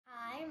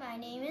my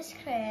name is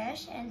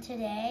Krish, and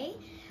today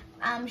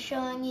I'm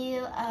showing you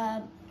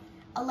a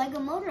Lego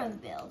motor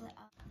build.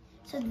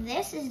 So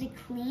this is the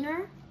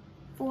cleaner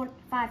for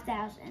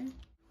 5000.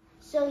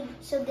 So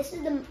this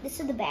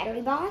is the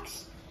battery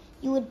box.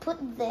 You would put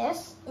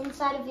this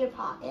inside of your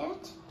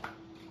pocket.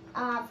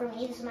 For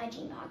me, this is my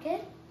jean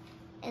pocket,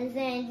 and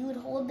then you would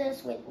hold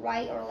this with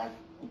right or left.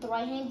 With the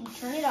right hand, you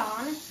turn it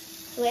on,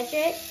 switch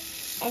it,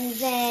 and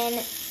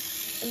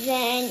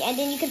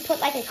then you can put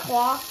like a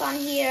cloth on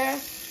here,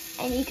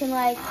 and you can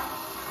like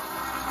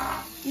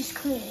just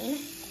clean,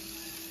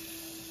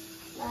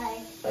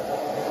 like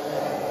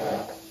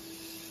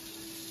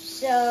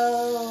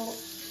so.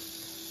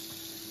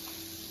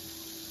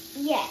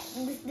 Yeah,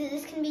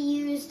 this can be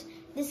used.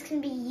 This can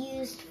be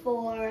used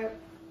for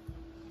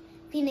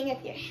cleaning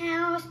up your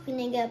house,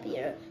 cleaning up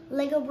your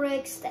Lego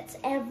bricks that's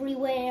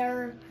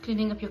everywhere.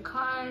 Cleaning up your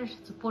car,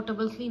 it's a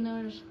portable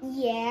cleaner.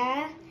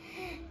 Yeah,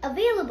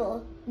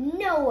 available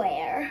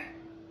nowhere.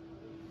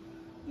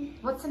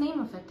 What's the name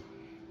of it?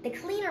 The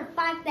Cleaner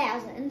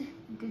 5000.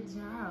 Good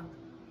job.